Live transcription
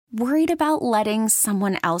Worried about letting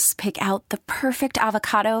someone else pick out the perfect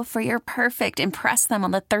avocado for your perfect impress them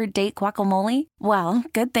on the third date guacamole? Well,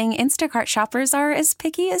 good thing Instacart shoppers are as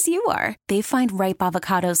picky as you are. They find ripe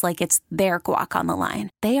avocados like it's their guac on the line.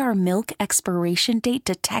 They are milk expiration date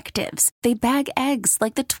detectives. They bag eggs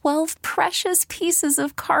like the 12 precious pieces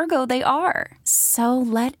of cargo they are. So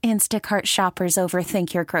let Instacart shoppers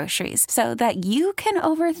overthink your groceries so that you can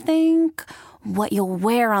overthink what you'll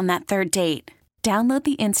wear on that third date. Download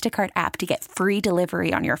the Instacart app to get free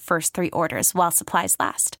delivery on your first 3 orders while supplies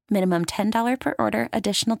last. Minimum $10 per order.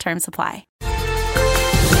 Additional terms apply.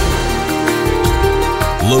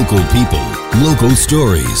 Local people, local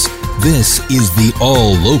stories. This is the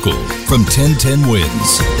All Local from 1010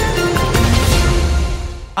 Wins.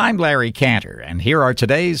 I'm Larry Cantor, and here are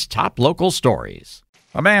today's top local stories.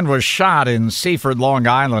 A man was shot in Seaford, Long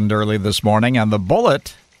Island early this morning, and the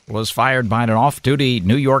bullet was fired by an off-duty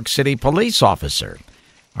New York City police officer.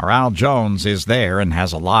 Our Al Jones is there and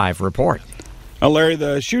has a live report. Larry,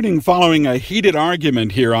 the shooting following a heated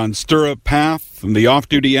argument here on Stirrup Path. The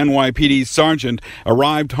off-duty NYPD Sergeant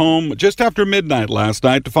arrived home just after midnight last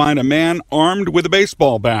night to find a man armed with a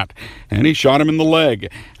baseball bat, and he shot him in the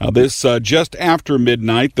leg. This just after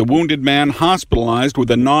midnight, the wounded man hospitalized with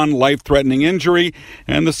a non-life-threatening injury,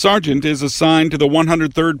 and the sergeant is assigned to the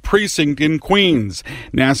 103rd Precinct in Queens.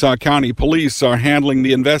 Nassau County Police are handling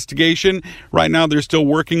the investigation. Right now, they're still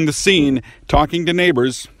working the scene, talking to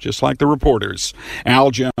neighbors, just like the reporters. Al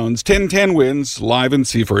Jones, 1010 Wins, live in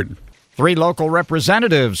Seaford. 3 local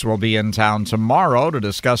representatives will be in town tomorrow to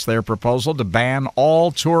discuss their proposal to ban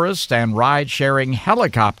all tourist and ride-sharing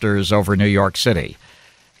helicopters over New York City.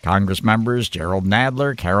 Congress members Gerald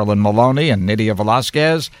Nadler, Carolyn Maloney, and Nydia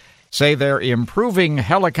Velasquez say their Improving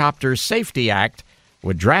Helicopter Safety Act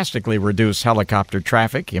would drastically reduce helicopter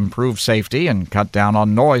traffic, improve safety, and cut down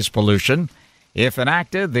on noise pollution. If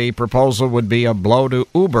enacted, the proposal would be a blow to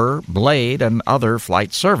Uber, Blade, and other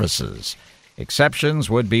flight services. Exceptions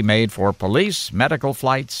would be made for police, medical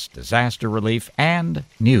flights, disaster relief, and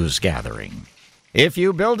news gathering. If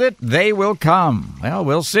you build it, they will come. Well,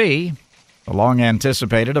 we'll see. The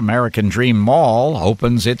long-anticipated American Dream Mall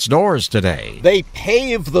opens its doors today. They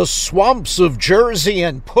pave the swamps of Jersey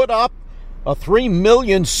and put up a 3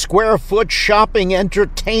 million square foot shopping,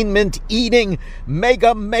 entertainment, eating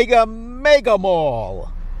mega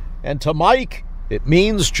mall. And to Mike, it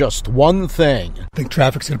means just one thing. I think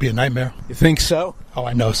traffic's going to be a nightmare. You think so? Oh,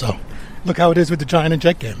 I know so. Look how it is with the Giant and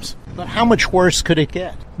Jet games. But how much worse could it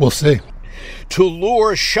get? We'll see. To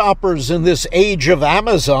lure shoppers in this age of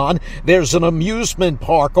Amazon, there's an amusement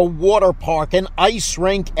park, a water park, an ice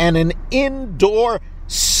rink, and an indoor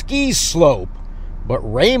ski slope. But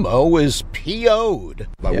Ramo is PO'd.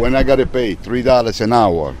 But when I got to pay $3 an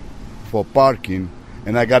hour for parking,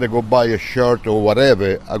 and I got to go buy a shirt or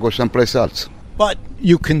whatever, I go someplace else. But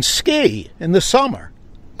you can ski in the summer.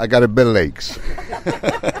 I got to build lakes.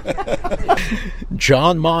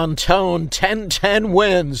 John Montone, 1010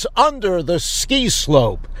 Wins, under the ski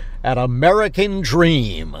slope at American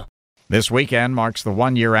Dream. This weekend marks the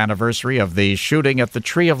 1-year anniversary of the shooting at the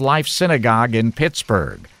Tree of Life Synagogue in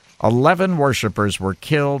Pittsburgh. 11 worshipers were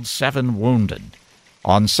killed, 7 wounded.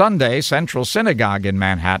 On Sunday, Central Synagogue in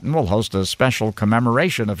Manhattan will host a special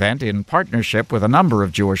commemoration event in partnership with a number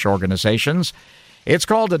of Jewish organizations. It's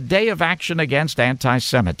called a Day of Action Against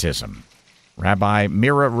Anti-Semitism. Rabbi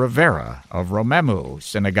Mira Rivera of Romemu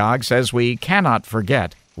Synagogue says we cannot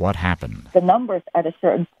forget what happened. The numbers at a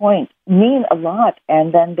certain point mean a lot,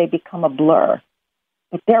 and then they become a blur.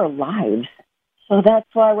 But they're lives. So that's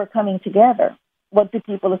why we're coming together. What do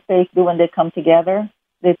people of faith do when they come together?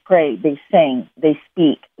 They pray, they sing, they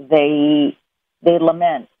speak, they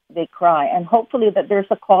lament, they cry, and hopefully that there's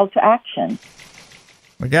a call to action.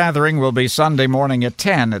 The gathering will be Sunday morning at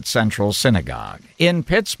 10 at Central Synagogue. In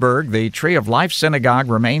Pittsburgh, the Tree of Life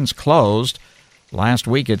Synagogue remains closed. Last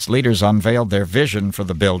week, its leaders unveiled their vision for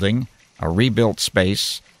the building, a rebuilt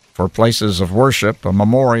space for places of worship, a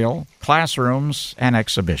memorial, classrooms, and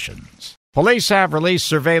exhibitions. Police have released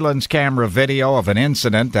surveillance camera video of an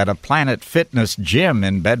incident at a Planet Fitness gym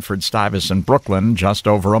in Bedford-Stuyvesant, Brooklyn, just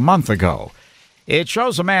over a month ago. It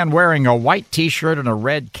shows a man wearing a white T-shirt and a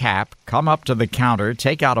red cap come up to the counter,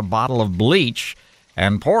 take out a bottle of bleach,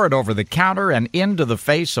 and pour it over the counter and into the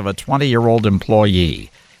face of a 20-year-old employee.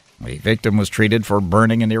 The victim was treated for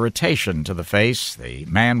burning and irritation to the face. The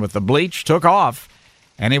man with the bleach took off.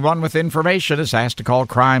 Anyone with information is asked to call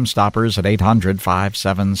Crime Stoppers at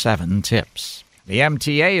 800-577-TIPS. The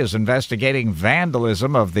MTA is investigating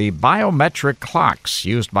vandalism of the biometric clocks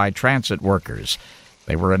used by transit workers.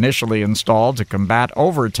 They were initially installed to combat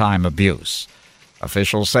overtime abuse.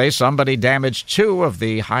 Officials say somebody damaged 2 of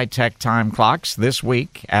the high-tech time clocks this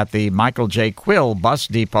week at the Michael J. Quill bus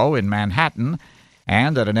depot in Manhattan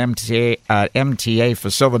and at an MTA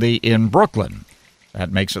facility in Brooklyn.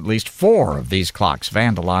 That makes at least 4 of these clocks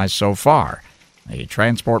vandalized so far. The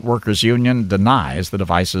Transport Workers Union denies the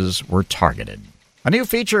devices were targeted. A new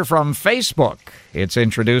feature from Facebook. It's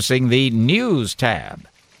introducing the News tab.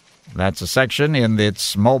 That's a section in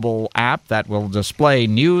its mobile app that will display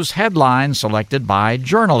news headlines selected by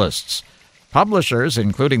journalists. Publishers,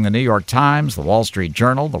 including the New York Times, the Wall Street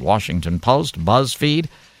Journal, the Washington Post, BuzzFeed,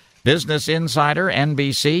 Business Insider,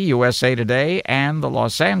 NBC, USA Today, and the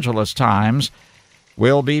Los Angeles Times,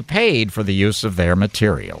 will be paid for the use of their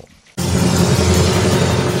material.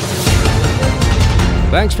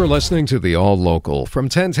 Thanks for listening to the All Local from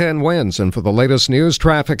 1010 Winds. And for the latest news,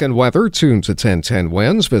 traffic, and weather, tune to 1010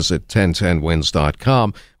 Winds. Visit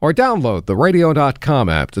 1010winds.com or download the radio.com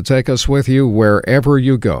app to take us with you wherever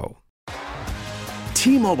you go.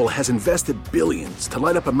 T-Mobile has invested billions to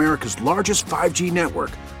light up America's largest 5G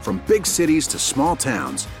network, from big cities to small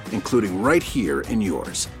towns, including right here in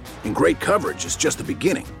yours. And great coverage is just the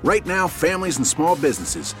beginning. Right now, families and small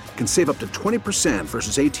businesses can save up to 20%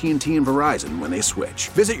 versus AT&T and Verizon when they switch.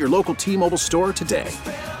 Visit your local T-Mobile store today.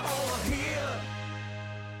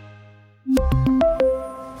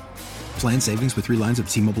 Plan savings with 3 lines of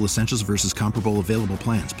T-Mobile Essentials versus comparable available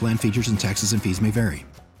plans. Plan features and taxes and fees may vary.